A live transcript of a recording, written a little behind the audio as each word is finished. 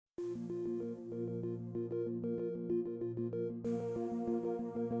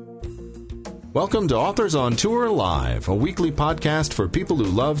Welcome to Authors on Tour Live, a weekly podcast for people who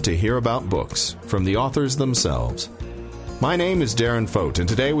love to hear about books from the authors themselves. My name is Darren Fote, and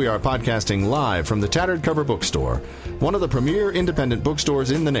today we are podcasting live from the Tattered Cover Bookstore, one of the premier independent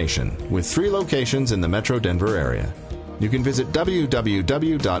bookstores in the nation, with 3 locations in the Metro Denver area. You can visit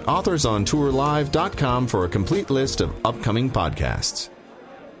www.authorsontourlive.com for a complete list of upcoming podcasts.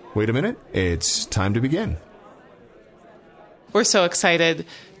 Wait a minute, it's time to begin. We're so excited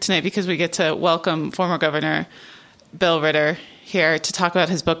tonight because we get to welcome former Governor Bill Ritter here to talk about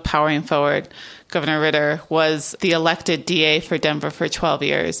his book, Powering Forward. Governor Ritter was the elected DA for Denver for 12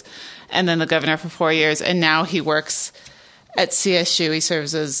 years, and then the governor for 4 years, and now he works at CSU. He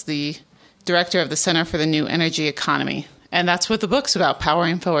serves as the director of the Center for the New Energy Economy, and that's what the book's about,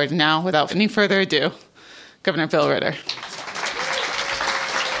 Powering Forward. Now, without any further ado, Governor Bill Ritter.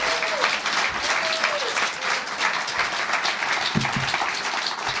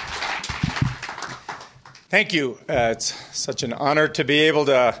 Thank you. It's such an honor to be able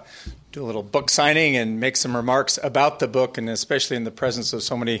to do a little book signing and make some remarks about the book, and especially in the presence of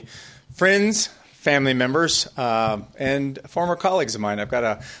so many friends, family members, and former colleagues of mine. I've got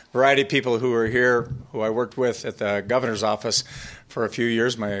a variety of people who are here who I worked with at the governor's office for a few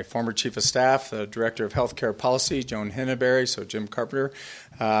years. My former chief of staff, the director of healthcare policy, Joan Henneberry, so Jim Carpenter.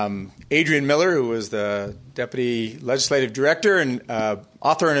 Adrian Miller, who was the deputy legislative director and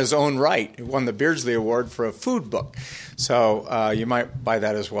author in his own right, who won the Beardsley Award for a food book. So you might buy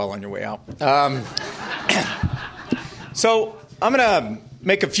that as well on your way out. So I'm going to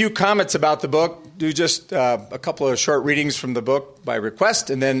make a few comments about the book, do just a couple of short readings from the book by request,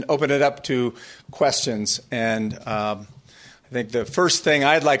 and then open it up to questions. And I think the first thing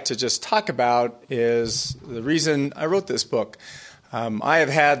I'd like to just talk about is the reason I wrote this book. I have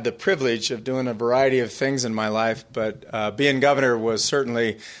had the privilege of doing a variety of things in my life, but being governor was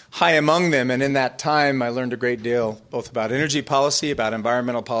certainly high among them. And in that time, I learned a great deal, both about energy policy, about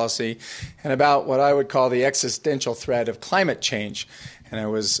environmental policy, and about what I would call the existential threat of climate change. And I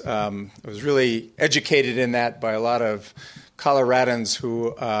was really educated in that by a lot of Coloradans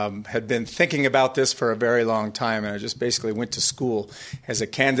who had been thinking about this for a very long time, and I just basically went to school as a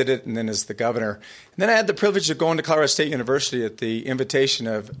candidate and then as the governor. And then I had the privilege of going to Colorado State University at the invitation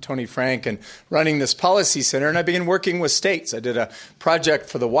of Tony Frank and running this policy center, and I began working with states. I did a project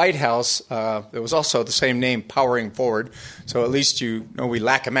for the White House that was also the same name, Powering Forward, so at least you know we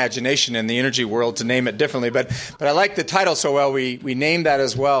lack imagination in the energy world to name it differently, but I like the title so well, we named that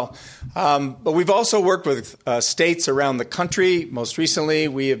as well. But we've also worked with states around the country. Most recently,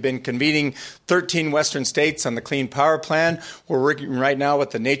 we have been convening 13 Western states on the Clean Power Plan. We're working right now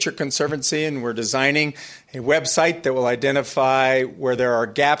with the Nature Conservancy, and we're designing a website that will identify where there are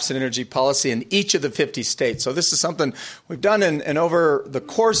gaps in energy policy in each of the 50 states. So this is something we've done, and over the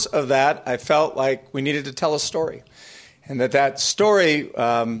course of that, I felt like we needed to tell a story. And that story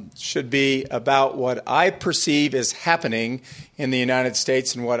should be about what I perceive is happening in the United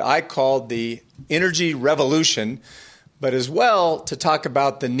States and what I called the energy revolution, but as well to talk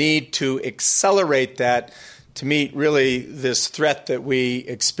about the need to accelerate that to meet really this threat that we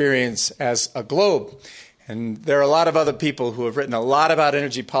experience as a globe. And there are a lot of other people who have written a lot about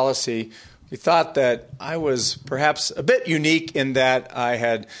energy policy. We thought that I was perhaps a bit unique in that I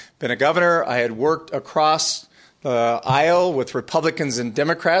had been a governor, I had worked across the aisle with Republicans and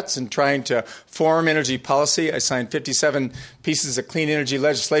Democrats in trying to form energy policy. I signed 57 pieces of clean energy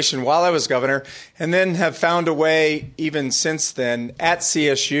legislation while I was governor, and then have found a way, even since then, at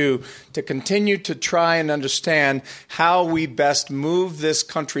CSU to continue to try and understand how we best move this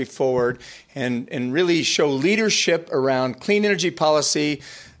country forward and really show leadership around clean energy policy,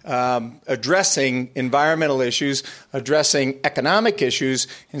 addressing environmental issues, addressing economic issues,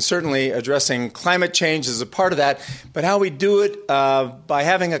 and certainly addressing climate change as a part of that, but how we do it by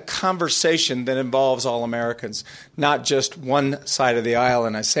having a conversation that involves all Americans, not just one side of the aisle.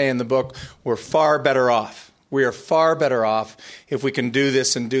 And I say in the book, we're far better off. We are far better off if we can do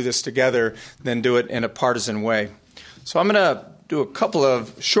this and do this together than do it in a partisan way. So I'm going to do a couple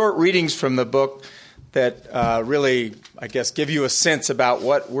of short readings from the book that really, I guess, give you a sense about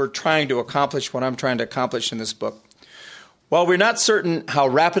what we're trying to accomplish, what I'm trying to accomplish in this book. While we're not certain how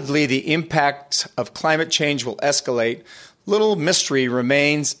rapidly the impacts of climate change will escalate, little mystery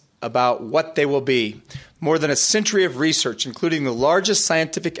remains about what they will be. More than a century of research, including the largest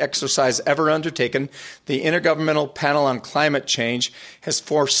scientific exercise ever undertaken, the Intergovernmental Panel on Climate Change, has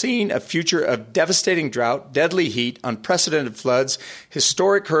foreseen a future of devastating drought, deadly heat, unprecedented floods,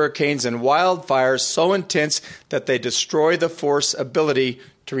 historic hurricanes, and wildfires so intense that they destroy the forest's ability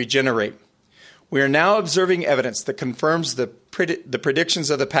to regenerate. We are now observing evidence that confirms the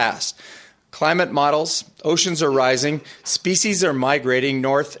predictions of the past. Climate models, oceans are rising, species are migrating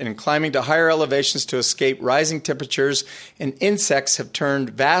north and climbing to higher elevations to escape rising temperatures, and insects have turned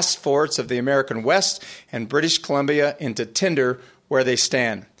vast forests of the American West and British Columbia into tinder where they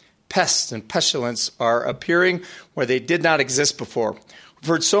stand. Pests and pestilence are appearing where they did not exist before. We've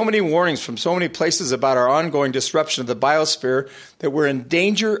heard so many warnings from so many places about our ongoing disruption of the biosphere that we're in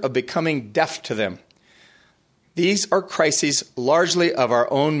danger of becoming deaf to them. These are crises largely of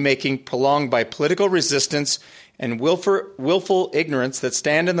our own making, prolonged by political resistance and willful ignorance that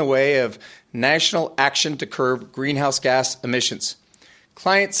stand in the way of national action to curb greenhouse gas emissions.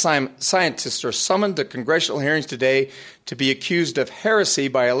 Scientists are summoned to congressional hearings today to be accused of heresy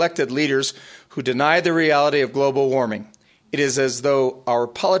by elected leaders who deny the reality of global warming. It is as though our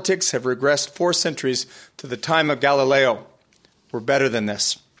politics have regressed 4 centuries to the time of Galileo. We're better than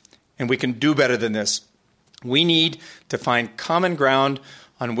this, and we can do better than this. We need to find common ground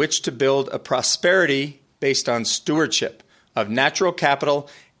on which to build a prosperity based on stewardship of natural capital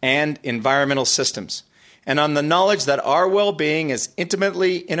and environmental systems, and on the knowledge that our well-being is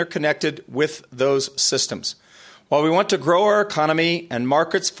intimately interconnected with those systems. While we want to grow our economy and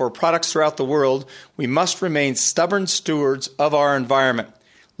markets for products throughout the world, we must remain stubborn stewards of our environment,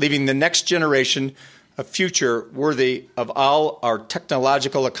 leaving the next generation a future worthy of all our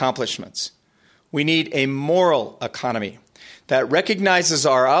technological accomplishments. We need a moral economy that recognizes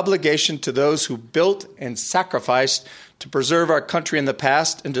our obligation to those who built and sacrificed to preserve our country in the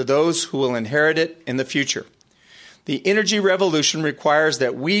past and to those who will inherit it in the future. The energy revolution requires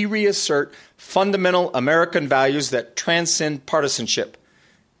that we reassert fundamental American values that transcend partisanship: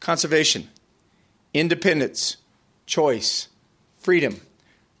 conservation, independence, choice, freedom,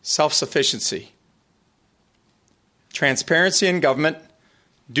 self-sufficiency, transparency in government,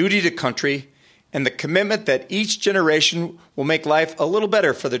 duty to country, and the commitment that each generation will make life a little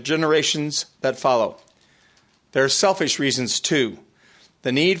better for the generations that follow. There are selfish reasons, too.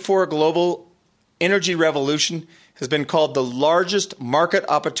 The need for a global energy revolution has been called the largest market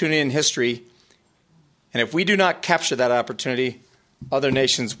opportunity in history, and if we do not capture that opportunity, other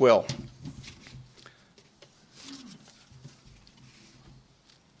nations will.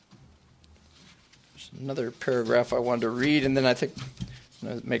 There's another paragraph I wanted to read, and then I think I'm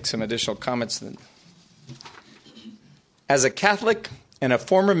going to make some additional comments then. As a Catholic and a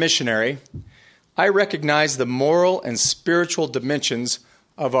former missionary, I recognize the moral and spiritual dimensions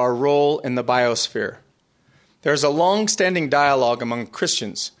of our role in the biosphere. There's a long-standing dialogue among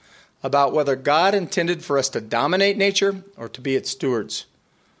Christians about whether God intended for us to dominate nature or to be its stewards.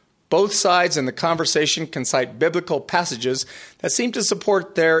 Both sides in the conversation can cite biblical passages that seem to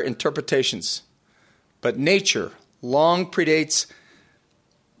support their interpretations. But nature long predates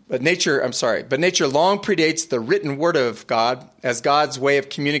the written word of God as God's way of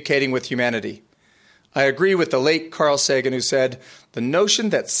communicating with humanity. I agree with the late Carl Sagan, who said, "The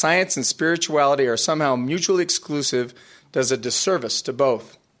notion that science and spirituality are somehow mutually exclusive does a disservice to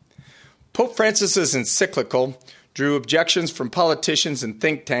both." Pope Francis's encyclical drew objections from politicians and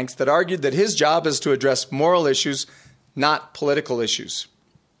think tanks that argued that his job is to address moral issues, not political issues.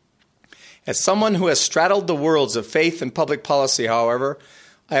 As someone who has straddled the worlds of faith and public policy, however,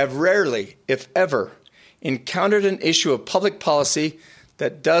 I have rarely, if ever, encountered an issue of public policy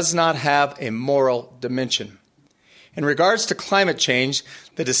that does not have a moral dimension. In regards to climate change,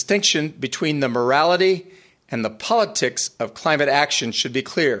 the distinction between the morality and the politics of climate action should be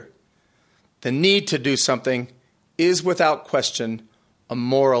clear. The need to do something is, without question, a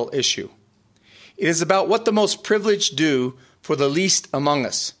moral issue. It is about what the most privileged do for the least among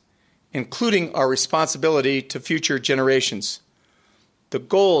us, including our responsibility to future generations. The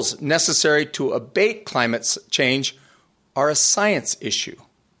goals necessary to abate climate change are a science issue.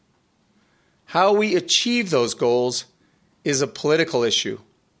 How we achieve those goals is a political issue.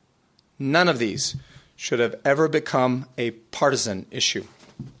 None of these should have ever become a partisan issue.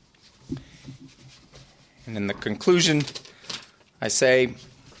 And in the conclusion, I say,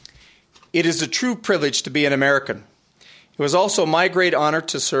 it is a true privilege to be an American. It was also my great honor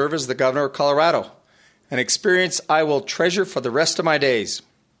to serve as the governor of Colorado, an experience I will treasure for the rest of my days.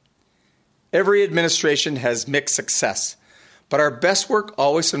 Every administration has mixed success, but our best work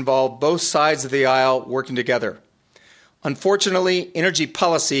always involved both sides of the aisle working together. Unfortunately, energy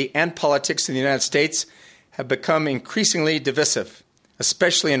policy and politics in the United States have become increasingly divisive,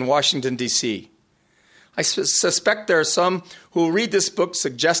 especially in Washington, D.C. I suspect there are some who will read this book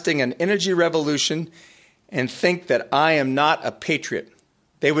suggesting an energy revolution and think that I am not a patriot.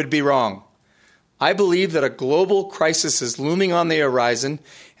 They would be wrong. I believe that a global crisis is looming on the horizon,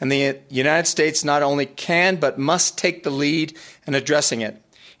 and the United States not only can but must take the lead in addressing it.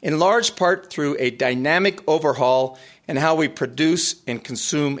 in large part through a dynamic overhaul in how we produce and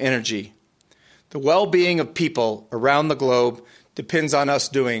consume energy. The well-being of people around the globe depends on us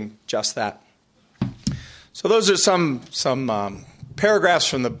doing just that. So those are some paragraphs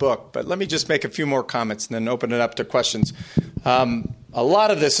from the book, but let me just make a few more comments and then open it up to questions. A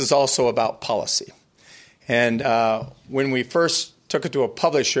lot of this is also about policy. And when we first took it to a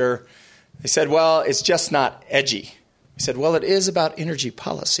publisher, they said, well, it's just not edgy. We said, well, it is about energy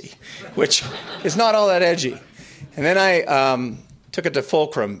policy, which is not all that edgy. And then I took it to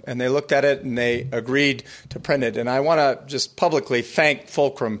Fulcrum, and they looked at it, and they agreed to print it. And I want to just publicly thank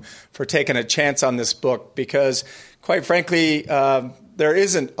Fulcrum for taking a chance on this book because, quite frankly, there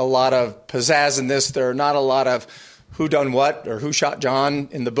isn't a lot of pizzazz in this. There are not a lot of who done what or who shot John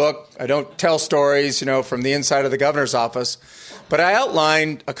in the book. I don't tell stories, from the inside of the governor's office. But I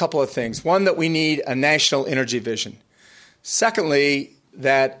outlined a couple of things. One, that we need a national energy vision. Secondly,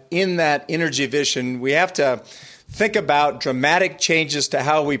 that in that energy vision, we have to think about dramatic changes to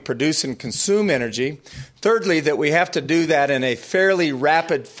how we produce and consume energy. Thirdly, that we have to do that in a fairly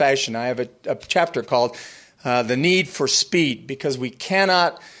rapid fashion. I have a chapter called The Need for Speed, because we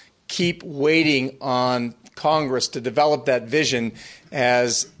cannot keep waiting on Congress to develop that vision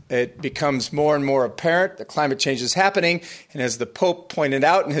as it becomes more and more apparent that climate change is happening, and as the Pope pointed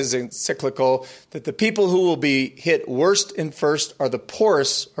out in his encyclical, that the people who will be hit worst and first are the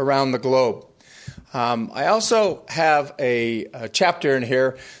poorest around the globe. I also have a chapter in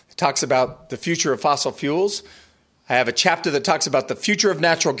here that talks about the future of fossil fuels. I have a chapter that talks about the future of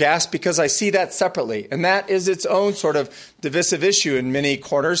natural gas because I see that separately. And that is its own sort of divisive issue in many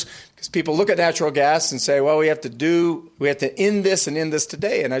corners because people look at natural gas and say, well, we have to end this and end this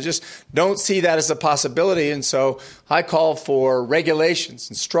today. And I just don't see that as a possibility. And so I call for regulations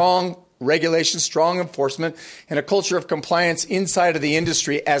and strong regulations, strong enforcement, and a culture of compliance inside of the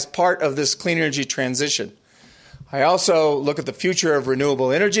industry as part of this clean energy transition. I also look at the future of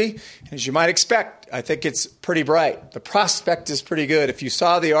renewable energy. As you might expect, I think it's pretty bright. The prospect is pretty good. If you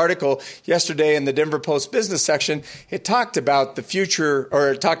saw the article yesterday in the Denver Post business section, it talked about the future, or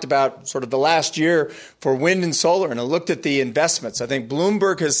it talked about sort of the last year for wind and solar, and it looked at the investments. I think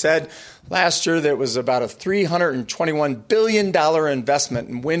Bloomberg has said last year there was about a $321 billion investment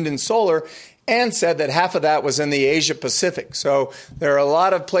in wind and solar, and said that half of that was in the Asia Pacific. So there are a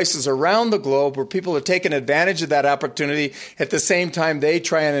lot of places around the globe where people are taking advantage of that opportunity at the same time they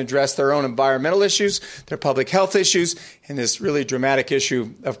try and address their own environmental issues, their public health issues, and this really dramatic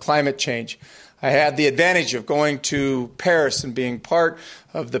issue of climate change. I had the advantage of going to Paris and being part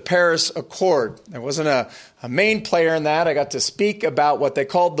of the Paris Accord. I wasn't a main player in that. I got to speak about what they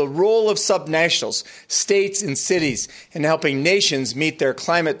called the role of subnationals, states and cities, in helping nations meet their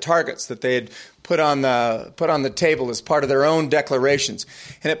climate targets that they had put on the table as part of their own declarations.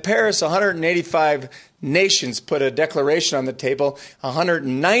 And at Paris, 185 nations put a declaration on the table.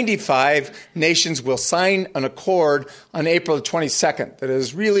 195 nations will sign an accord on April 22nd that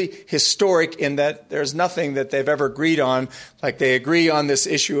is really historic in that there's nothing that they've ever agreed on like they agree on this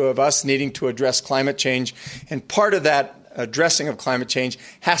issue of us needing to address climate change. And part of that addressing of climate change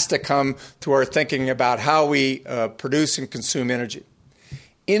has to come through our thinking about how we produce and consume energy.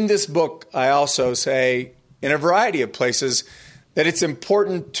 In this book, I also say in a variety of places that it's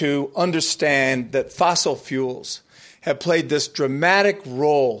important to understand that fossil fuels have played this dramatic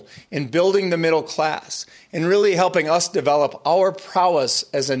role in building the middle class and really helping us develop our prowess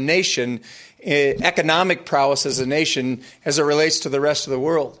as a nation, economic prowess as a nation as it relates to the rest of the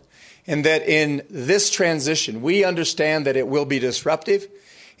world. And that in this transition, we understand that it will be disruptive.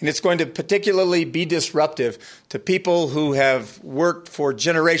 And it's going to particularly be disruptive to people who have worked for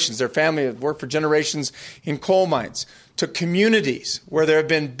generations, their family have worked for generations in coal mines, to communities where there have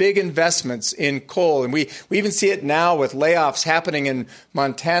been big investments in coal. And we even see it now with layoffs happening in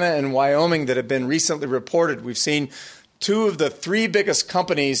Montana and Wyoming that have been recently reported. We've seen two of the three biggest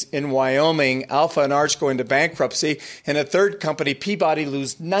companies in Wyoming, Alpha and Arch, go into bankruptcy, and a third company, Peabody,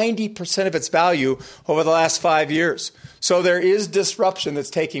 lose 90% of its value over the last 5 years. So there is disruption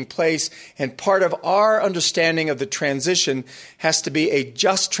that's taking place, and part of our understanding of the transition has to be a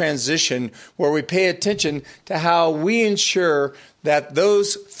just transition where we pay attention to how we ensure that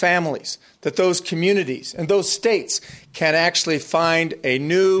those families, that those communities, and those states can actually find a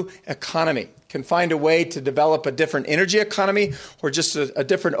new economy, can find a way to develop a different energy economy or just a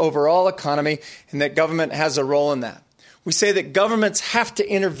different overall economy, and that government has a role in that. We say that governments have to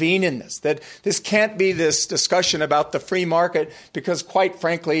intervene in this, that this can't be this discussion about the free market because, quite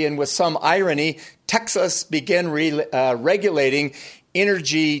frankly, and with some irony, Texas began regulating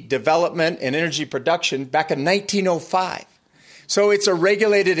energy development and energy production back in 1905. So it's a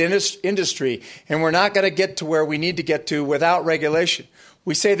regulated industry, and we're not going to get to where we need to get to without regulation.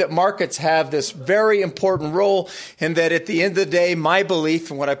 We say that markets have this very important role, and that at the end of the day, my belief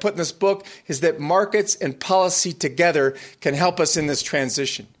and what I put in this book is that markets and policy together can help us in this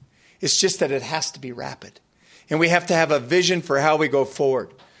transition. It's just that it has to be rapid, and we have to have a vision for how we go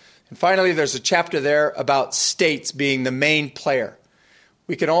forward. And finally, there's a chapter there about states being the main player.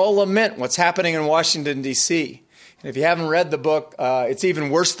 We can all lament what's happening in Washington, D.C., and if you haven't read the book, it's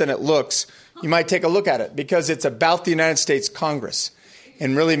even worse than it looks. You might take a look at it because it's about the United States Congress,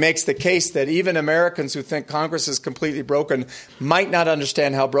 and really makes the case that even Americans who think Congress is completely broken might not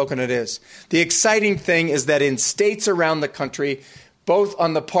understand how broken it is. The exciting thing is that in states around the country, both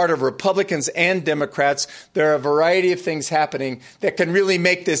on the part of Republicans and Democrats, there are a variety of things happening that can really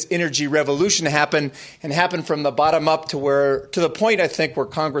make this energy revolution happen, and happen from the bottom up to the point, I think, where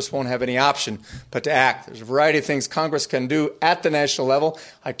Congress won't have any option but to act. There's a variety of things Congress can do at the national level.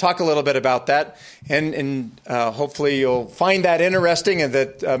 I talk a little bit about that, and hopefully you'll find that interesting, and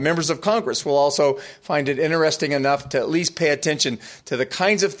that members of Congress will also find it interesting enough to at least pay attention to the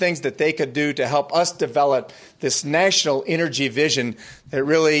kinds of things that they could do to help us develop this national energy vision that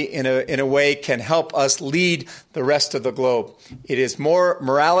really, in a way, can help us lead the rest of the globe. It is more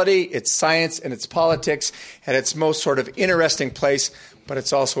morality, it's science, and it's politics at its most sort of interesting place, but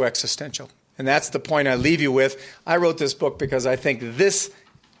it's also existential. And that's the point I leave you with. I wrote this book because I think this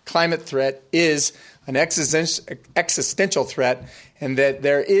climate threat is an existential threat, and that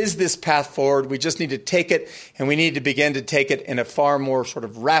there is this path forward. We just need to take it, and we need to begin to take it in a far more sort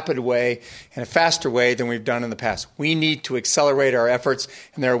of rapid way and a faster way than we've done in the past. We need to accelerate our efforts,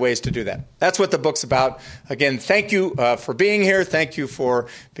 and there are ways to do that. That's what the book's about. Again, thank you for being here. Thank you for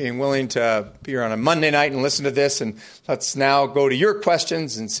being willing to be here on a Monday night and listen to this. And let's now go to your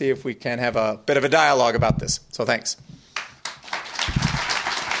questions and see if we can have a bit of a dialogue about this. So thanks.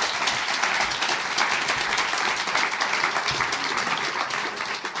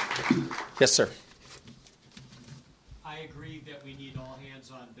 Yes, sir. I agree that we need all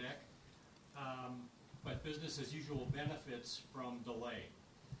hands on deck, but business as usual benefits from delay.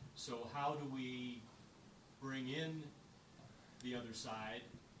 So how do we bring in the other side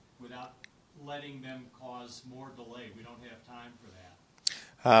without letting them cause more delay? We don't have time for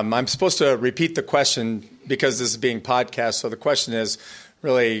that. I'm supposed to repeat the question because this is being podcast, so the question is,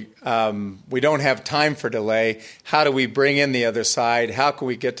 really, we don't have time for delay. How do we bring in the other side? How can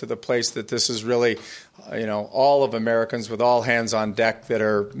we get to the place that this is really, all of Americans with all hands on deck that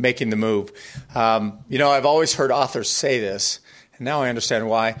are making the move? I've always heard authors say this, and now I understand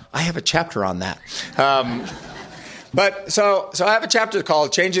why. I have a chapter on that. But so I have a chapter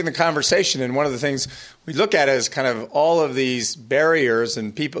called Changing the Conversation, and one of the things we look at is kind of all of these barriers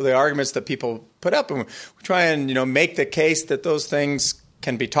and the arguments that people put up, and we try and make the case that those things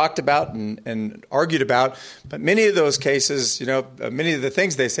can be talked about and argued about, but many of those cases, many of the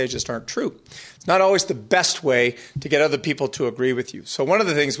things they say just aren't true. It's not always the best way to get other people to agree with you. So one of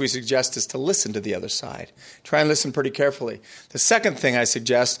the things we suggest is to listen to the other side. Try and listen pretty carefully. The second thing I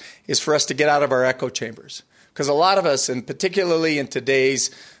suggest is for us to get out of our echo chambers, because a lot of us, and particularly in today's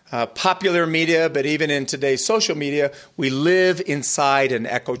popular media, but even in today's social media, we live inside an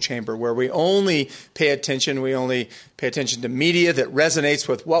echo chamber where we only pay attention to media that resonates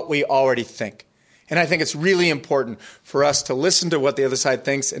with what we already think. And I think it's really important for us to listen to what the other side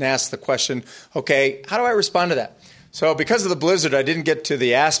thinks and ask the question, okay, how do I respond to that? So because of the blizzard, I didn't get to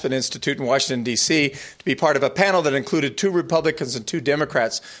the Aspen Institute in Washington, D.C. to be part of a panel that included 2 Republicans and 2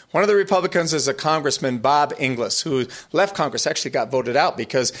 Democrats. One of the Republicans is a Congressman, Bob Inglis, who left Congress, actually got voted out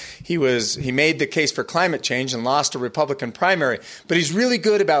because he made the case for climate change and lost a Republican primary. But he's really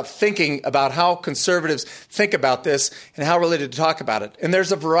good about thinking about how conservatives think about this and how we're related to talk about it. And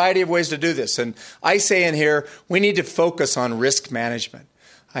there's a variety of ways to do this. And I say in here, we need to focus on risk management.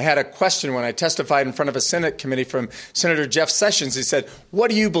 I had a question when I testified in front of a Senate committee from Senator Jeff Sessions. He said, "What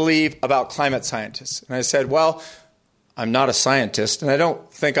do you believe about climate scientists?" And I said, well, I'm not a scientist, and I don't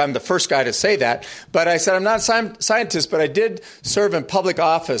think I'm the first guy to say that. But I said, I'm not a scientist, but I did serve in public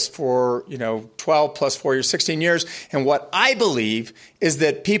office for, 12 plus 4 years, 16 years. And what I believe is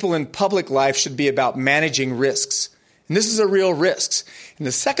that people in public life should be about managing risks. And this is a real risk. And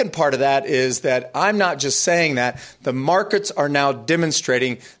the second part of that is that I'm not just saying that. The markets are now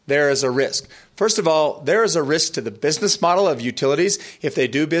demonstrating there is a risk. First of all, there is a risk to the business model of utilities if they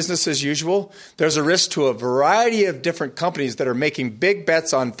do business as usual. There's a risk to a variety of different companies that are making big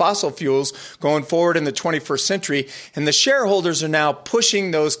bets on fossil fuels going forward in the 21st century. And the shareholders are now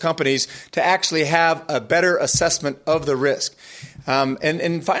pushing those companies to actually have a better assessment of the risk.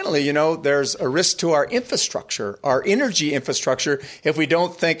 And finally, there's a risk to our infrastructure, our energy infrastructure, if we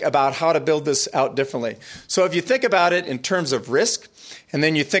don't think about how to build this out differently. So if you think about it in terms of risk, and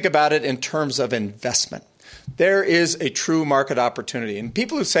then you think about it in terms of investment, there is a true market opportunity. And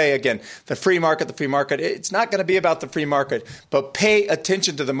people who say, again, the free market, it's not going to be about the free market, but pay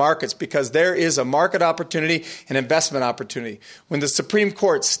attention to the markets because there is a market opportunity and investment opportunity. When the Supreme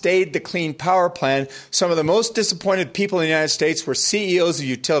Court stayed the Clean Power Plan, some of the most disappointed people in the United States were CEOs of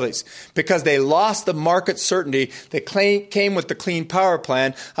utilities because they lost the market certainty that came with the Clean Power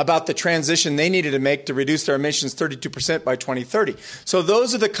Plan about the transition they needed to make to reduce their emissions 32% by 2030. So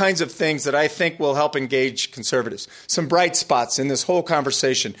those are the kinds of things that I think will help engage conservatives. Some bright spots in this whole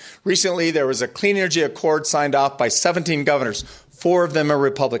conversation. Recently, there was a clean energy accord signed off by 17 governors. 4 of them are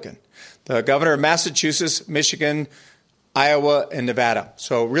Republican. The governor of Massachusetts, Michigan, Iowa, and Nevada.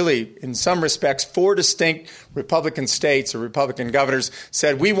 So really, in some respects, 4 distinct Republican states or Republican governors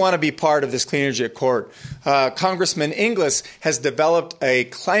said, we want to be part of this clean energy accord. Congressman Inglis has developed a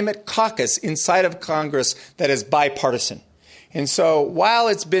climate caucus inside of Congress that is bipartisan. And so while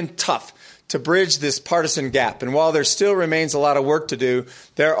it's been tough to bridge this partisan gap. And while there still remains a lot of work to do,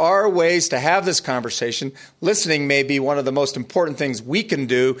 there are ways to have this conversation. Listening may be one of the most important things we can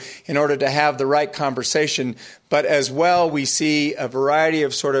do in order to have the right conversation. But as well, we see a variety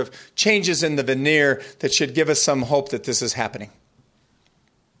of sort of changes in the veneer that should give us some hope that this is happening.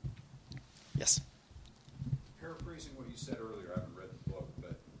 Yes? Paraphrasing what you said earlier, I haven't read the book,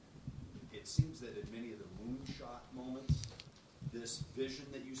 but it seems that in many of the moonshot moments, this vision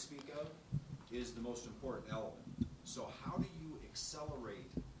that you speak of is the most important element. So how do you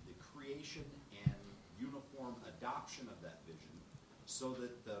accelerate the creation and uniform adoption of that vision so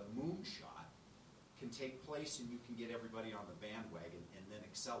that the moonshot can take place and you can get everybody on the bandwagon and then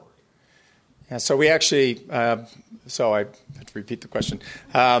accelerate? Yeah, so we actually, so I have to repeat the question.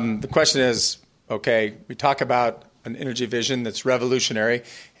 The question is, okay, we talk about an energy vision that's revolutionary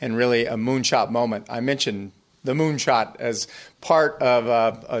and really a moonshot moment. I mentioned the moonshot as part of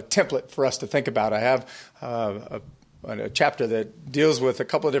a template for us to think about. I have a chapter that deals with a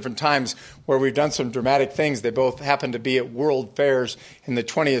couple of different times where we've done some dramatic things. They both happen to be at world fairs in the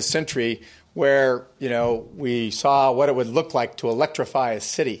 20th century where, we saw what it would look like to electrify a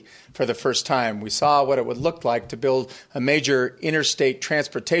city for the first time. We saw what it would look like to build a major interstate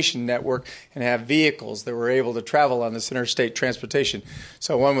transportation network and have vehicles that were able to travel on this interstate transportation.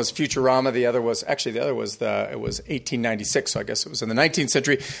 So one was Futurama, the other was 1896, so I guess it was in the 19th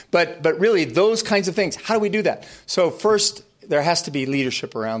century. But really, those kinds of things, how do we do that? So first, there has to be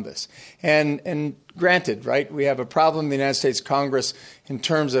leadership around this. And granted, right, we have a problem in the United States Congress in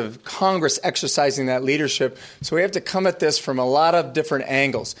terms of Congress exercising that leadership. So we have to come at this from a lot of different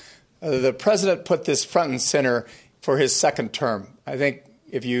angles. The president put this front and center for his second term. I think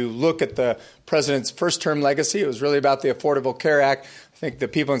if you look at the president's first term legacy, it was really about the Affordable Care Act. I think the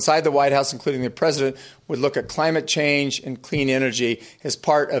people inside the White House, including the president, would look at climate change and clean energy as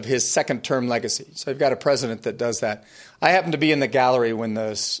part of his second term legacy. So you've got a president that does that. I happened to be in the gallery when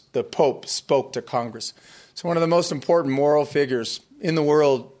the Pope spoke to Congress. So one of the most important moral figures in the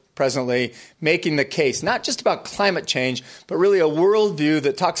world presently making the case, not just about climate change, but really a worldview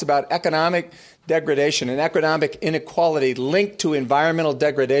that talks about economic degradation and economic inequality linked to environmental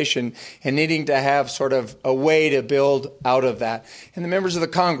degradation and needing to have sort of a way to build out of that. And the members of the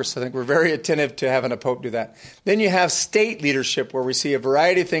Congress, I think, were very attentive to having a Pope do that. Then you have state leadership where we see a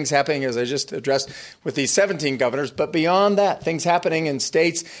variety of things happening, as I just addressed with these 17 governors. But beyond that, things happening in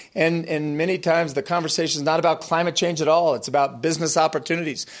states, and many times the conversation is not about climate change at all. It's about business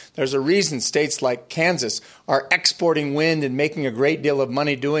opportunities. There's a reason states like Kansas are exporting wind and making a great deal of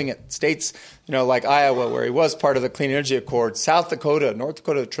money doing it. States like Iowa, where he was part of the Clean Energy Accord, South Dakota, North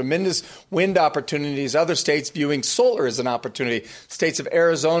Dakota, tremendous wind opportunities, other states viewing solar as an opportunity, states of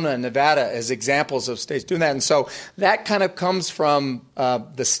Arizona and Nevada as examples of states doing that. And so that kind of comes from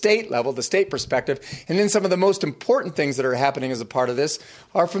the state level, the state perspective. And then some of the most important things that are happening as a part of this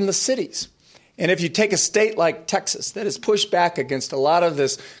are from the cities. And if you take a state like Texas that has pushed back against a lot of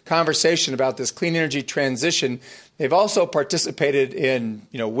this conversation about this clean energy transition, they've also participated in,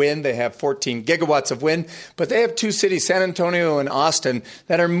 wind. They have 14 gigawatts of wind, but they have 2 cities, San Antonio and Austin,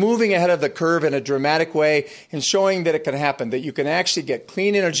 that are moving ahead of the curve in a dramatic way and showing that it can happen, that you can actually get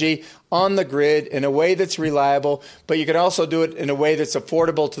clean energy on the grid in a way that's reliable, but you can also do it in a way that's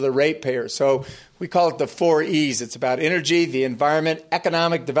affordable to the ratepayer. So we call it the 4 E's. It's about energy, the environment,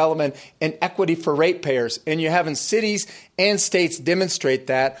 economic development, and equity for ratepayers. And you have in cities and states demonstrate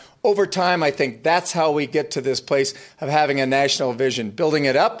that. Over time, I think that's how we get to this place of having a national vision, building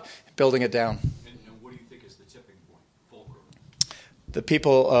it up, building it down. And what do you think is the tipping point, fulcrum? the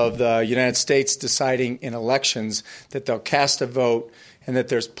people of the United States deciding in elections that they'll cast a vote and that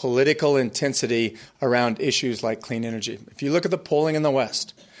there's political intensity around issues like clean energy. If you look at the polling in the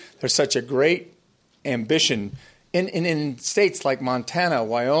West, there's such a great ambition in states like Montana,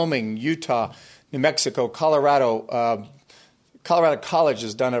 Wyoming, Utah, New Mexico, Colorado. Colorado College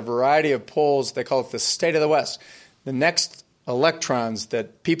has done a variety of polls. They call it the State of the West. The next electrons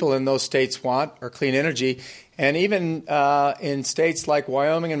that people in those states want are clean energy. And even in states like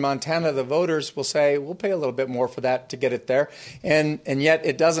Wyoming and Montana, the voters will say, we'll pay a little bit more for that to get it there. And yet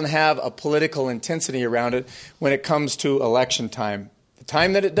it doesn't have a political intensity around it when it comes to election time. The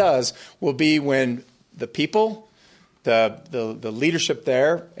time that it does will be when the people, the leadership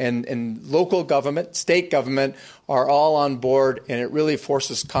there, and local government, state government are all on board, and it really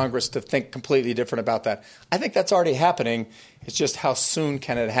forces Congress to think completely different about that. I think that's already happening. It's just how soon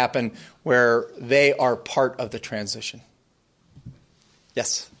can it happen where they are part of the transition.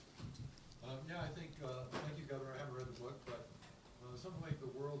 Yes? Thank you, Governor. I haven't read the book, but something like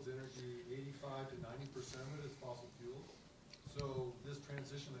the world's energy, 85 to 90% of it is fossil fuels. So this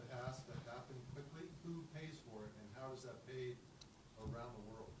transition that has to happen quickly, who pays for it, and how is that paid around the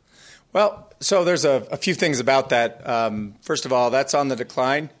world? Well, so there's a few things about that. First of all, that's on the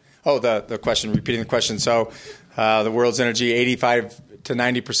decline. Oh, the question, repeating the question. So the world's energy, 85 to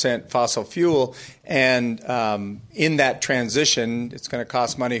 90% fossil fuel. And in that transition, it's going to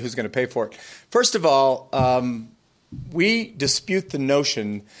cost money. Who's going to pay for it? First of all, we dispute the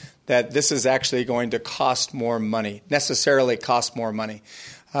notion that this is actually going to cost more money, necessarily cost more money,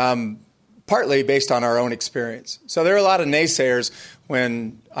 partly based on our own experience. So there are a lot of naysayers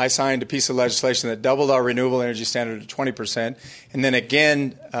when I signed a piece of legislation that doubled our renewable energy standard to 20% and then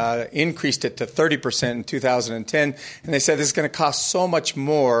again increased it to 30% in 2010. And they said this is going to cost so much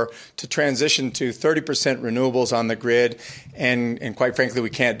more to transition to 30% renewables on the grid. And quite frankly, we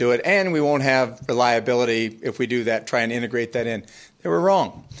can't do it. And we won't have reliability if we do that, try and integrate that in. They were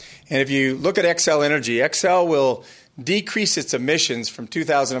wrong. And if you look at Xcel Energy, Xcel will decrease its emissions from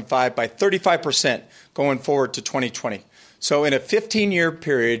 2005 by 35% going forward to 2020. So in a 15-year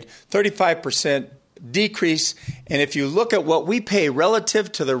period, 35% decrease. And if you look at what we pay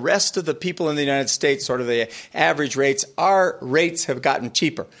relative to the rest of the people in the United States, sort of the average rates, our rates have gotten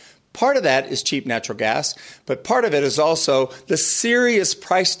cheaper. Part of that is cheap natural gas, but part of it is also the serious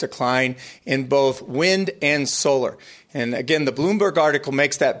price decline in both wind and solar. And again, the Bloomberg article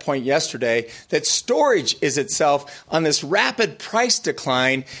makes that point yesterday, that storage is itself on this rapid price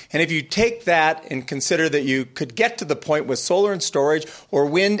decline. And if you take that and consider that you could get to the point with solar and storage or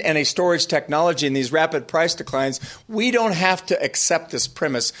wind and a storage technology in these rapid price declines, we don't have to accept this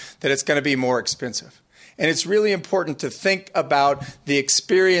premise that it's going to be more expensive. And it's really important to think about the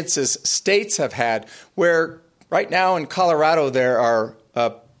experiences states have had where right now in Colorado there are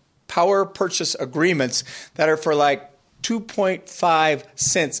power purchase agreements that are for like 2.5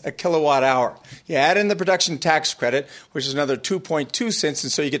 cents a kilowatt hour. You add in the production tax credit, which is another 2.2 cents,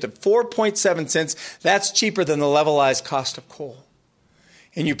 and so you get to 4.7 cents. That's cheaper than the levelized cost of coal.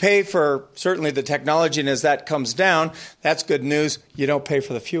 And you pay for certainly the technology, and as that comes down, that's good news. You don't pay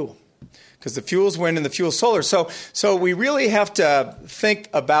for the fuel because the fuel's wind and the fuel's solar. So we really have to think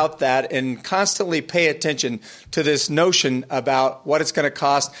about that and constantly pay attention to this notion about what it's going to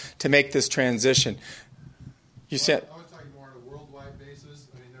cost to make this transition. You said... I was talking more on a worldwide basis.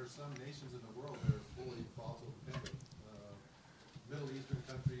 I mean, there are some nations in the world that are fully fossil dependent. Middle Eastern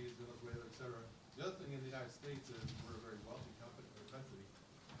countries, Venezuela, et cetera. The other thing in the United States is we're a very wealthy country.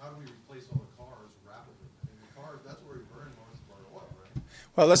 How do we replace all the cars rapidly? I mean, the cars, that's where we burn most of our oil, right?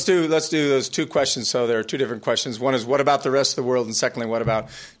 Well, let's do those two questions. So there are two different questions. One is, what about the rest of the world? And secondly, what about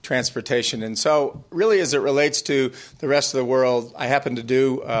transportation? And so really, as it relates to the rest of the world, I happen to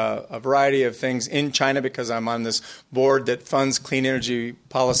do a variety of things in China because I'm on this board that funds clean energy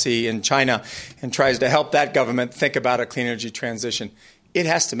policy in China and tries to help that government think about a clean energy transition. It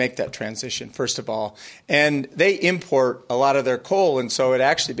has to make that transition, first of all. And they import a lot of their coal, and so it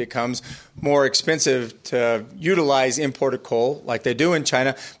actually becomes more expensive to utilize imported coal like they do in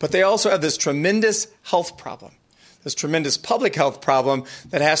China. But they also have this tremendous health problem, this tremendous public health problem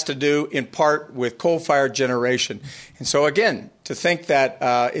that has to do in part with coal-fired generation. And so, again, to think that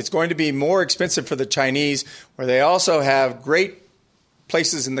it's going to be more expensive for the Chinese, where they also have great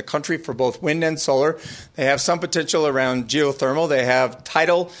places in the country for both wind and solar. They have some potential around geothermal. They have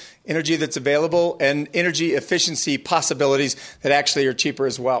tidal energy that's available and energy efficiency possibilities that actually are cheaper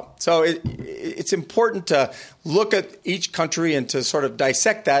as well. So it's important to look at each country and to sort of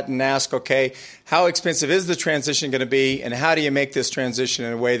dissect that and ask, okay, how expensive is the transition going to be, and how do you make this transition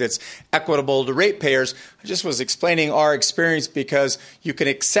in a way that's equitable to ratepayers? I just was explaining our experience because you can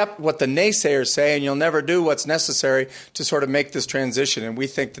accept what the naysayers say and you'll never do what's necessary to sort of make this transition, and we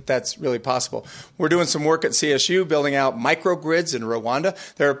think that that's really possible. We're doing some work at CSU building out microgrids in Rwanda.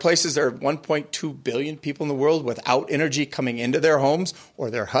 There are places, there are 1.2 billion people in the world without energy coming into their homes or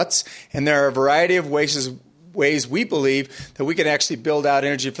their huts, and there are a variety of ways we believe that we can actually build out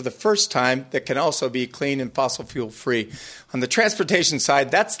energy for the first time that can also be clean and fossil fuel free. On the transportation side,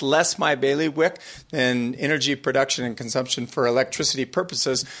 that's less my bailiwick than energy production and consumption for electricity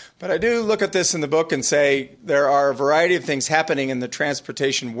purposes. But I do look at this in the book and say there are a variety of things happening in the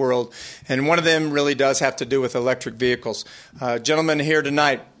transportation world, and one of them really does have to do with electric vehicles. A gentleman here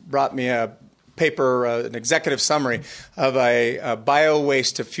tonight brought me a paper, an executive summary of a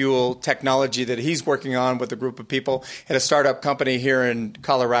bio-waste to fuel technology that he's working on with a group of people at a startup company here in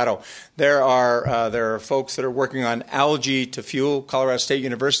Colorado. There are folks that are working on algae to fuel. Colorado State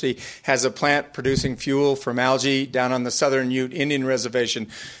University has a plant producing fuel from algae down on the Southern Ute Indian Reservation.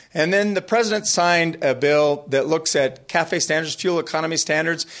 And then the president signed a bill that looks at CAFE standards, fuel economy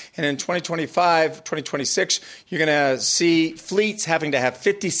standards, and in 2025, 2026, you're going to see fleets having to have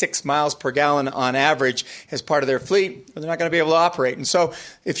 56 miles per gallon on average as part of their fleet, or they're not going to be able to operate. And so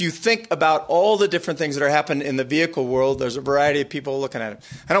if you think about all the different things that are happening in the vehicle world, there's a variety of people looking at it.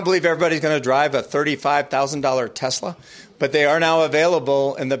 I don't believe everybody's going to drive a $35,000 Tesla, but they are now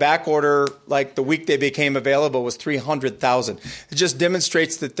available, and the back order, like the week they became available, was 300,000. It just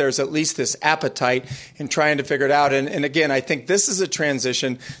demonstrates that there's at least this appetite in trying to figure it out. And again, I think this is a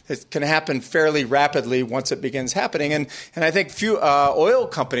transition that can happen fairly rapidly once it begins happening. And I think few oil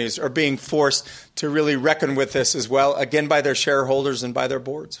companies are being forced to really reckon with this as well, again, by their shareholders and by their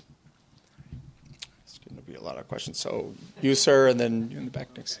boards. It's going to be a lot of questions. So you, sir, and then you in the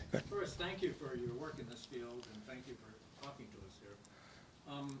back next. Go ahead. First, thank you for your work in this field, and thank you for talking to us here.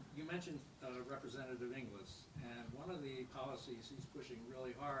 You mentioned Representative Inglis, and one of the policies he's pushing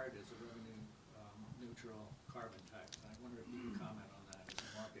really hard is a revenue-neutral carbon tax. I wonder if you can comment on that as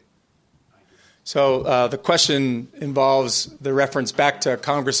a market idea. So the question involves the reference back to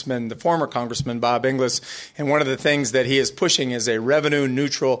the former Congressman Bob Inglis, and one of the things that he is pushing is a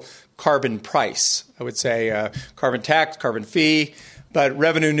revenue-neutral carbon price. I would say carbon tax, carbon fee, but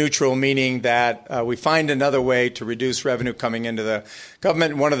revenue neutral, meaning that we find another way to reduce revenue coming into the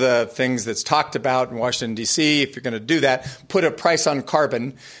government. One of the things that's talked about in Washington, D.C., if you're going to do that, put a price on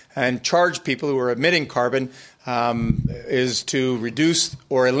carbon and charge people who are emitting carbon, is to reduce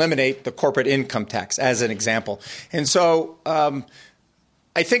or eliminate the corporate income tax, as an example. And so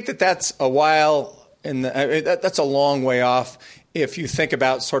I think that's a while, that's a long way off. If you think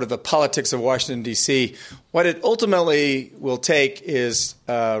about sort of the politics of Washington, D.C., what it ultimately will take is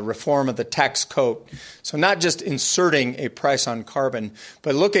reform of the tax code. So not just inserting a price on carbon,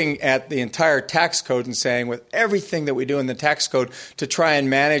 but looking at the entire tax code and saying, with everything that we do in the tax code to try and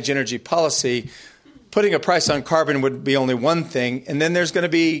manage energy policy, putting a price on carbon would be only one thing, and then there's going to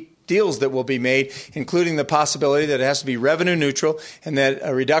be deals that will be made, including the possibility that it has to be revenue neutral and that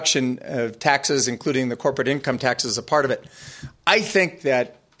a reduction of taxes, including the corporate income tax, is a part of it. I think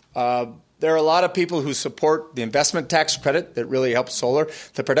that there are a lot of people who support the investment tax credit that really helps solar,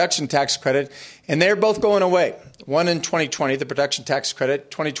 the production tax credit, and they're both going away. One in 2020, the production tax credit,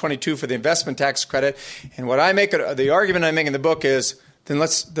 2022 for the investment tax credit. And what the argument I make in the book is, then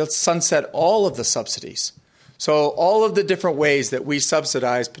let's sunset all of the subsidies. So all of the different ways that we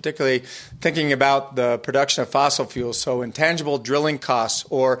subsidize, particularly thinking about the production of fossil fuels, so intangible drilling costs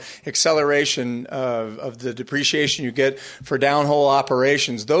or acceleration of the depreciation you get for downhole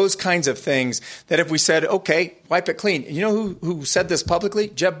operations, those kinds of things that if we said, okay, wipe it clean. You know who said this publicly?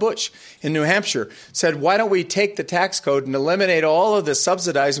 Jeb Bush in New Hampshire said, why don't we take the tax code and eliminate all of the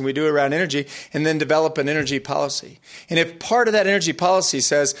subsidizing we do around energy and then develop an energy policy? And if part of that energy policy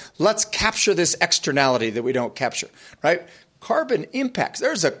says, let's capture this externality that we don't capture, right? Carbon impacts.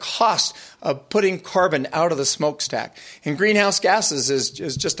 There's a cost of putting carbon out of the smokestack. And greenhouse gases is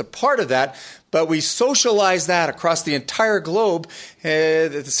just a part of that. but we socialize that across the entire globe.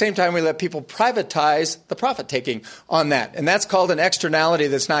 At the same time, we let people privatize the profit-taking on that. And that's called an externality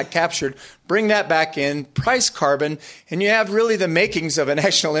that's not captured. Bring that back in, price carbon, and you have really the makings of a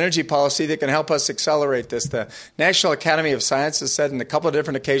national energy policy that can help us accelerate this. The National Academy of Science has said on a couple of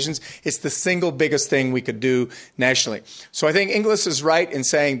different occasions it's the single biggest thing we could do nationally. So I think Inglis is right in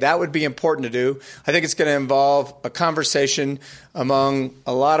saying that would be important to do. I think it's going to involve a conversation among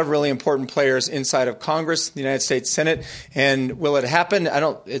a lot of really important players inside of Congress, the United States Senate. And will it happen?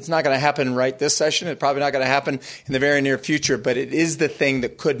 It's not going to happen right this session. It's probably not going to happen in the very near future, but it is the thing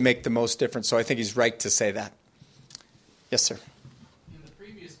that could make the most difference. So I think he's right to say that. Yes, sir. In the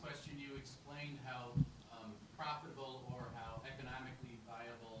previous question, you explained how profitable or how economically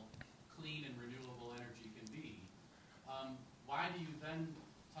viable clean and renewable energy can be. Why do you then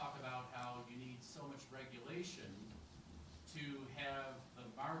talk about how you need so much regulation to have the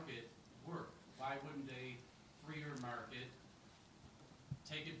market work? Why wouldn't a freer market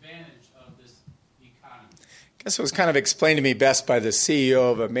take advantage of this economy? I guess it was kind of explained to me best by the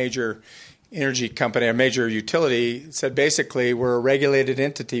CEO of a major energy company, a major utility. It said basically we're a regulated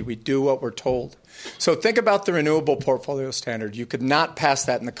entity. We do what we're told. So think about the renewable portfolio standard. You could not pass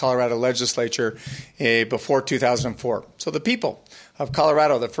that in the Colorado legislature before 2004. So the people of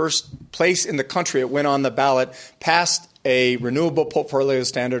Colorado, the first place in the country it went on the ballot, passed a renewable portfolio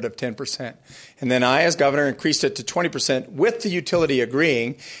standard of 10%. And then I, as governor, increased it to 20% with the utility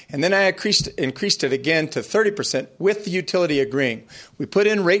agreeing. And then I increased it again to 30% with the utility agreeing. We put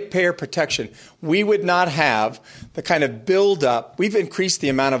in ratepayer protection. We would not have the kind of buildup. We've increased the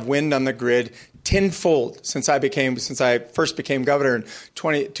amount of wind on the grid tenfold since I first became governor in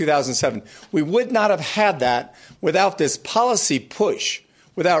 2007. We would not have had that without this policy push,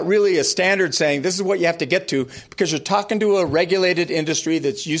 without really a standard saying this is what you have to get to, because you're talking to a regulated industry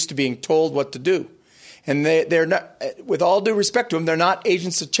that's used to being told what to do. And they're not, with all due respect to them, they're not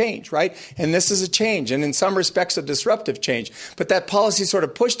agents of change, right? And this is a change, and in some respects a disruptive change. But that policy sort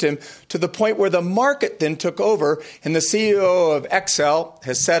of pushed him to the point where the market then took over, and the CEO of Xcel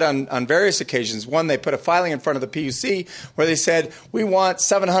has said on various occasions, one, they put a filing in front of the PUC where they said, we want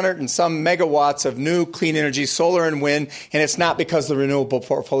 700 and some megawatts of new clean energy, solar and wind, and it's not because of the renewable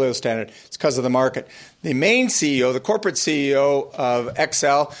portfolio standard, it's because of the market. The main CEO, the corporate CEO of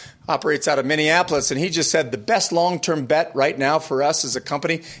Xcel, operates out of Minneapolis, and he just said the best long-term bet right now for us as a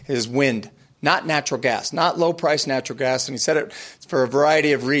company is wind, not natural gas, not low-price natural gas, and he said it for a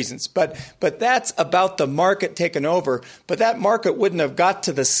variety of reasons. But that's about the market taking over, but that market wouldn't have got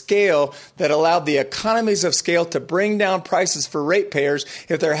to the scale that allowed the economies of scale to bring down prices for ratepayers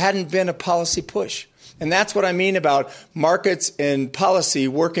if there hadn't been a policy push. And that's what I mean about markets and policy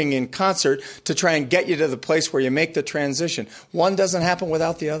working in concert to try and get you to the place where you make the transition. One doesn't happen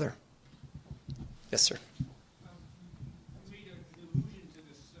without the other. Yes, sir. You made an allusion to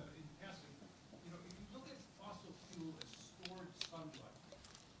this in passing. If you look at fossil fuel as stored sunlight,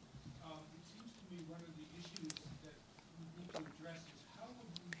 it seems to me one of the issues that we need to address is how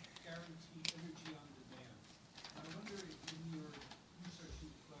would we guarantee energy on demand? I wonder if in your research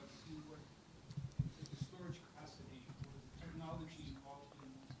you've seen what the storage capacity or the technology involved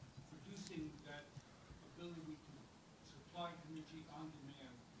in producing that ability to supply energy on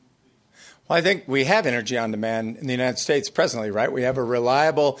demand would be. Well, I think we have energy on demand in the United States presently, right? We have a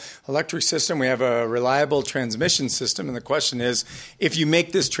reliable electric system. We have a reliable transmission system. And the question is, if you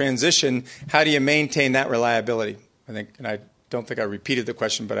make this transition, how do you maintain that reliability? I think, and I don't think I repeated the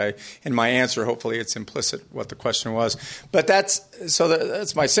question, but in my answer, hopefully it's implicit what the question was. But that's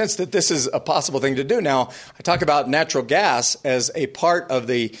my sense that this is a possible thing to do. Now, I talk about natural gas as a part of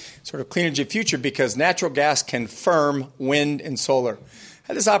the sort of clean energy future because natural gas can firm wind and solar.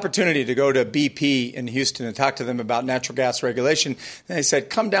 I had this opportunity to go to BP in Houston and talk to them about natural gas regulation. And they said,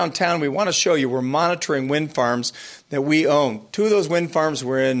 come downtown. We want to show you. We're monitoring wind farms that we own. 2 of those wind farms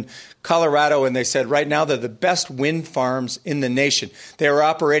were in Colorado, and they said right now they're the best wind farms in the nation. They were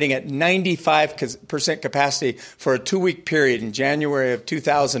operating at 95% capacity for a 2-week period in January of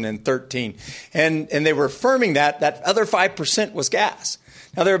 2013. And they were affirming that other 5% was gas.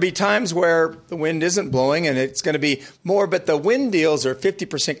 Now, there will be times where the wind isn't blowing and it's going to be more, but the wind deals are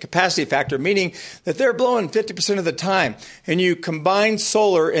 50% capacity factor, meaning that they're blowing 50% of the time. And you combine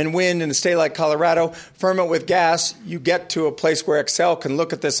solar and wind in a state like Colorado, firm it with gas, you get to a place where Xcel can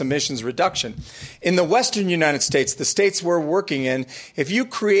look at this emissions reduction. In the western United States, the states we're working in, if you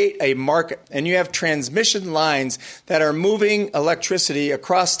create a market and you have transmission lines that are moving electricity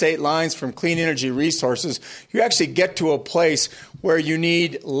across state lines from clean energy resources, you actually get to a place where you need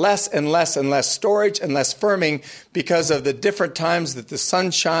need less and less and less storage and less firming because of the different times that the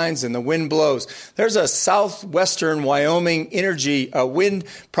sun shines and the wind blows. There's a southwestern Wyoming energy wind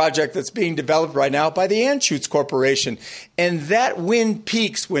project that's being developed right now by the Anschutz Corporation. And that wind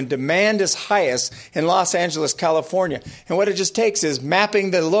peaks when demand is highest in Los Angeles, California. And what it just takes is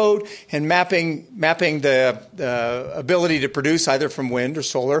mapping the load and mapping the ability to produce either from wind or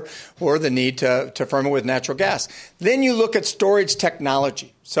solar, or the need to firm it with natural gas. Then you look at storage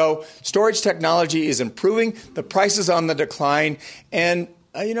technology. So storage technology is improving. The price is on the decline. And,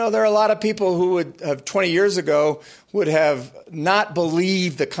 there are a lot of people who would have 20 years ago would have not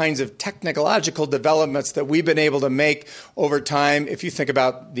believed the kinds of technological developments that we've been able to make over time. If you think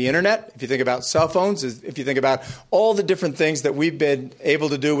about the internet, if you think about cell phones, if you think about all the different things that we've been able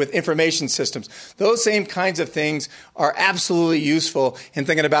to do with information systems, those same kinds of things are absolutely useful in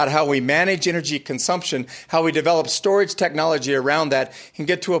thinking about how we manage energy consumption, how we develop storage technology around that, and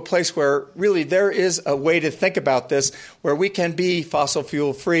get to a place where really there is a way to think about this, where we can be fossil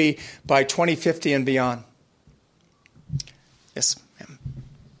fuel free by 2050 and beyond. Yes, ma'am.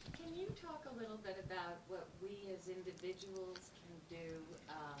 Can you talk a little bit about what we as individuals can do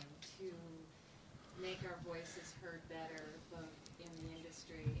to make our voices heard better, both in the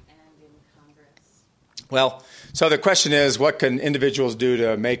industry and in Congress? Well, so the question is, what can individuals do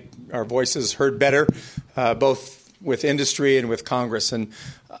to make our voices heard better, both with industry and with Congress? And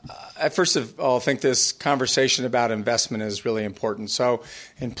I first of all think this conversation about investment is really important. So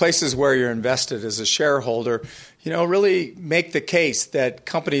in places where you're invested as a shareholder, really make the case that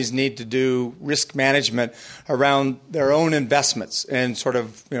companies need to do risk management around their own investments and sort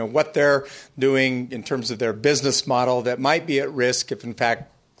of, what they're doing in terms of their business model that might be at risk if, in fact,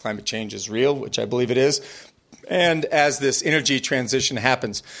 climate change is real, which I believe it is. And as this energy transition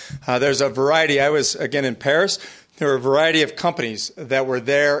happens, there's a variety. I was, again, in Paris. There were a variety of companies that were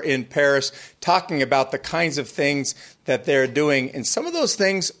there in Paris talking about the kinds of things that they're doing. And some of those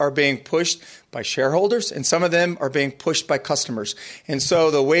things are being pushed by shareholders, and some of them are being pushed by customers. And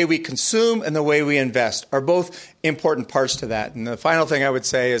so the way we consume and the way we invest are both important parts to that. And the final thing I would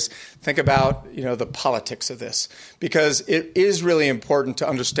say is think about, the politics of this, because it is really important to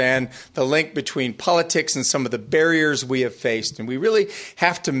understand the link between politics and some of the barriers we have faced. And we really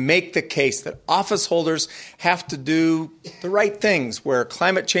have to make the case that office holders have to do the right things where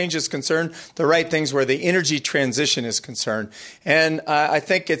climate change is concerned, the right things where the energy transition is concerned. And I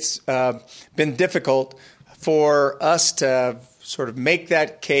think it's been difficult for us to sort of make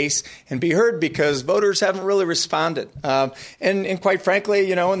that case and be heard because voters haven't really responded. And quite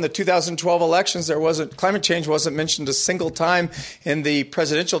frankly, in the 2012 elections, climate change wasn't mentioned a single time in the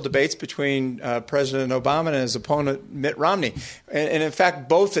presidential debates between President Obama and his opponent Mitt Romney. And in fact,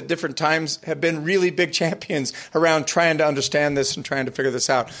 both at different times have been really big champions around trying to understand this and trying to figure this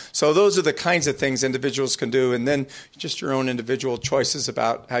out. So those are the kinds of things individuals can do, and then just your own individual choices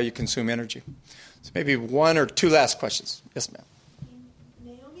about how you consume energy. So maybe one or two last questions. Yes, ma'am.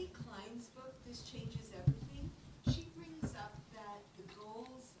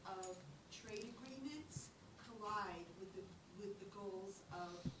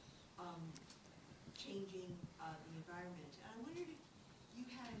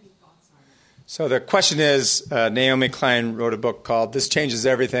 So the question is, Naomi Klein wrote a book called This Changes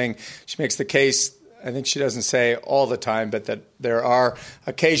Everything. She makes the case, I think she doesn't say all the time, but that there are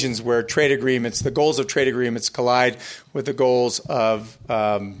occasions where the goals of trade agreements collide with the goals of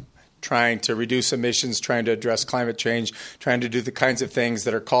trying to reduce emissions, trying to address climate change, trying to do the kinds of things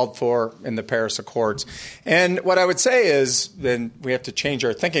that are called for in the Paris Accords. And what I would say is then we have to change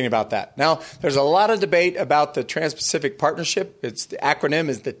our thinking about that. Now, there's a lot of debate about the Trans-Pacific Partnership. The acronym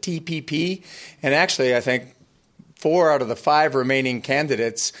is the TPP. And actually, I think 4 out of the 5 remaining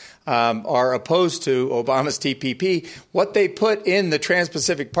candidates are opposed to Obama's TPP. What they put in the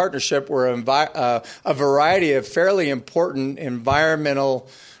Trans-Pacific Partnership were a variety of fairly important environmental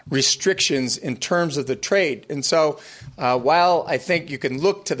restrictions in terms of the trade. And so while I think you can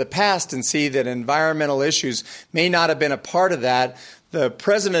look to the past and see that environmental issues may not have been a part of that, the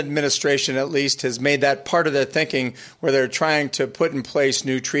present administration at least has made that part of their thinking where they're trying to put in place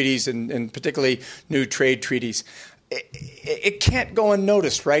new treaties and particularly new trade treaties. It can't go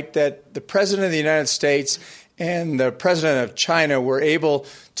unnoticed, right, that the President of the United States and the President of China were able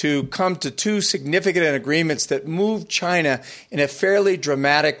to come to 2 significant agreements that moved China in a fairly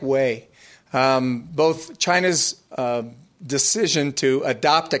dramatic way. Both China's decision to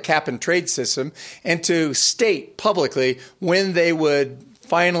adopt a cap-and-trade system and to state publicly when they would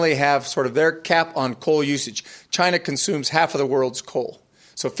finally have sort of their cap on coal usage. China consumes half of the world's coal.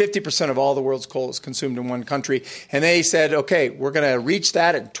 So 50% of all the world's coal is consumed in one country. And they said, okay, we're going to reach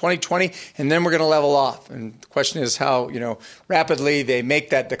that in 2020, and then we're going to level off. And the question is how, rapidly they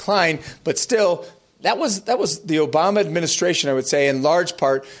make that decline. But still, that was the Obama administration, I would say, in large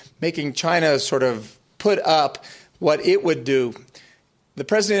part, making China sort of put up what it would do. The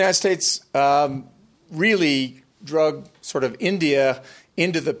President of the United States really drug sort of India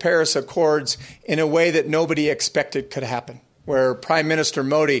into the Paris Accords in a way that nobody expected could happen, where Prime Minister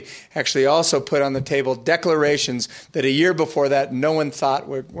Modi actually also put on the table declarations that a year before that no one thought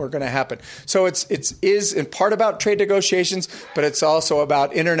were going to happen. So it is in part about trade negotiations, but it's also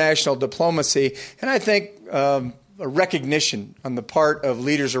about international diplomacy. And I think a recognition on the part of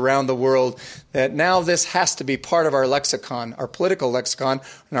leaders around the world that now this has to be part of our lexicon, our political lexicon,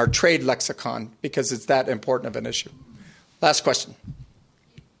 and our trade lexicon, because it's that important of an issue. Last question.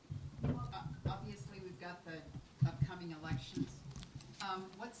 Obviously, we've got the upcoming elections.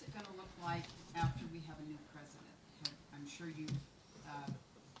 What's it going to look like after we have a new president? I'm sure you've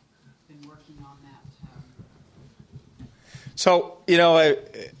been working on that. So,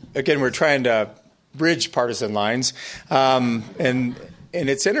 again, we're trying to bridge partisan lines. And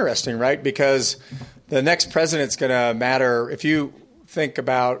it's interesting, right? Because the next president's going to matter. If you think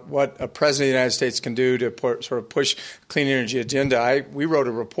about what a president of the United States can do to sort of push clean energy agenda, we wrote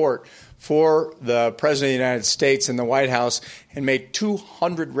a report for the President of the United States in the White House and made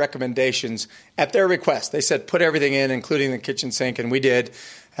 200 recommendations at their request. They said, put everything in, including the kitchen sink, and we did.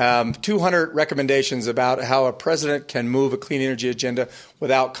 200 recommendations about how a president can move a clean energy agenda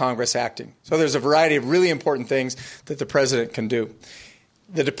without Congress acting. So there's a variety of really important things that the president can do.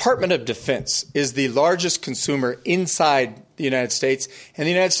 The Department of Defense is the largest consumer inside the United States, and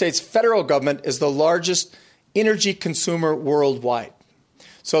the United States federal government is the largest energy consumer worldwide.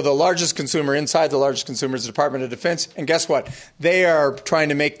 So the largest consumer inside, the largest consumer is the Department of Defense. And guess what? They are trying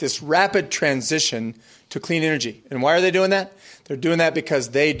to make this rapid transition to clean energy. And why are they doing that? They're doing that because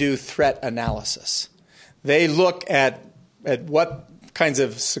they do threat analysis. They look at what kinds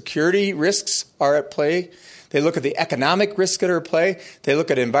of security risks are at play. They look at the economic risks that are at play. They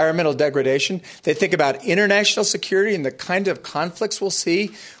look at environmental degradation. They think about international security and the kind of conflicts we'll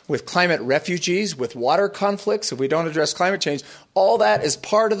see with climate refugees, with water conflicts if we don't address climate change. All that is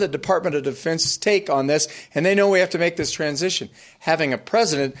part of the Department of Defense's take on this, and they know we have to make this transition. Having a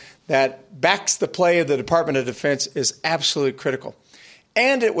president that backs the play of the Department of Defense is absolutely critical.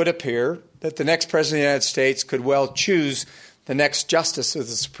 And it would appear that the next president of the United States could well choose the next justice of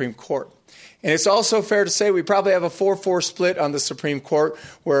the Supreme Court. And it's also fair to say we probably have a 4-4 split on the Supreme Court,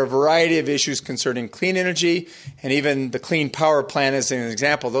 where a variety of issues concerning clean energy and even the Clean Power Plan as an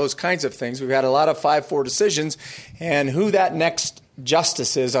example, those kinds of things. We've had a lot of 5-4 decisions, and who that next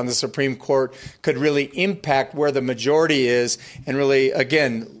justice is on the Supreme Court could really impact where the majority is, and really,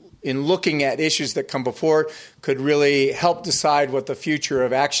 again, in looking at issues that come before it, could really help decide what the future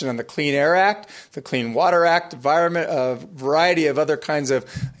of action on the Clean Air Act, the Clean Water Act, a variety of other kinds of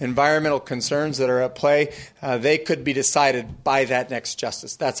environmental concerns that are at play. They could be decided by that next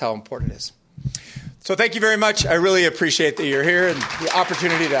justice. That's how important it is. So thank you very much. I really appreciate that you're here and the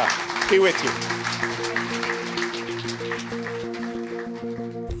opportunity to be with you.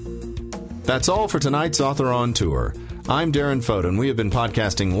 That's all for tonight's Author on Tour. I'm Darren Foden, and we have been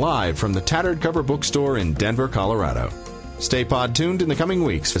podcasting live from the Tattered Cover Bookstore in Denver, Colorado. Stay pod tuned in the coming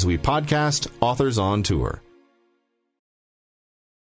weeks as we podcast Authors on Tour.